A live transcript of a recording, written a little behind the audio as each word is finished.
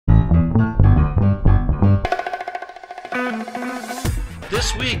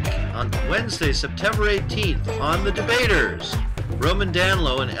This week, on Wednesday, September 18th, on The Debaters, Roman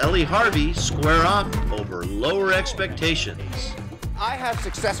Danlow and Ellie Harvey square off over lower expectations. I have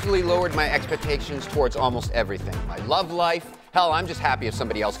successfully lowered my expectations towards almost everything. I love life. Hell, I'm just happy if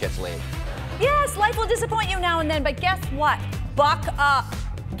somebody else gets laid. Yes, life will disappoint you now and then, but guess what? Buck up.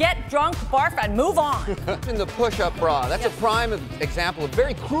 Get drunk, barf, and move on. In the push-up bra, that's a prime example of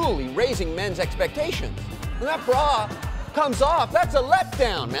very cruelly raising men's expectations. When that bra comes off, that's a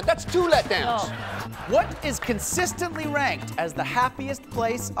letdown, man. That's 2 letdowns. Oh. What is consistently ranked as the happiest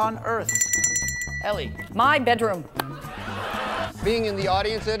place on earth? Ellie. My bedroom. Being in the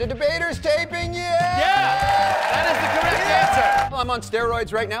audience at a Debaters taping, yeah! Yeah! That is the correct answer. I'm on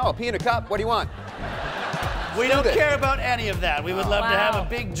steroids right now. I'll pee in a cup. What do you want? We don't care about any of that. We would love to have Wow. a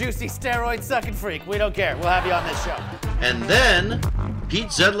big, juicy steroid sucking freak. We don't care. We'll have you on this show. And then, Pete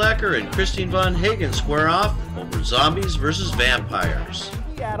Zedlacker and Christine Von Hagen square off over zombies versus vampires.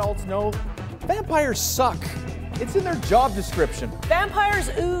 We adults know vampires suck. It's in their job description. Vampires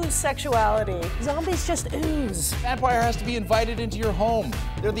ooze sexuality. Zombies just ooze. Vampire has to be invited into your home.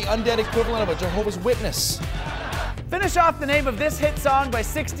 They're the undead equivalent of a Jehovah's Witness. Finish off the name of this hit song by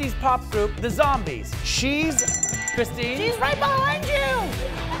 60s pop group, The Zombies. She's Christine. She's right behind you.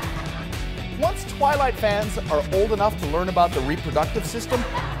 Once Twilight fans are old enough to learn about the reproductive system,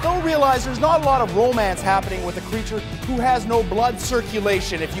 they'll realize there's not a lot of romance happening with a creature who has no blood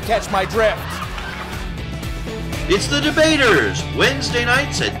circulation, if you catch my drift. It's The Debaters, Wednesday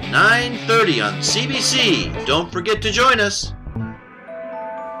nights at 9:30 on CBC. Don't forget to join us.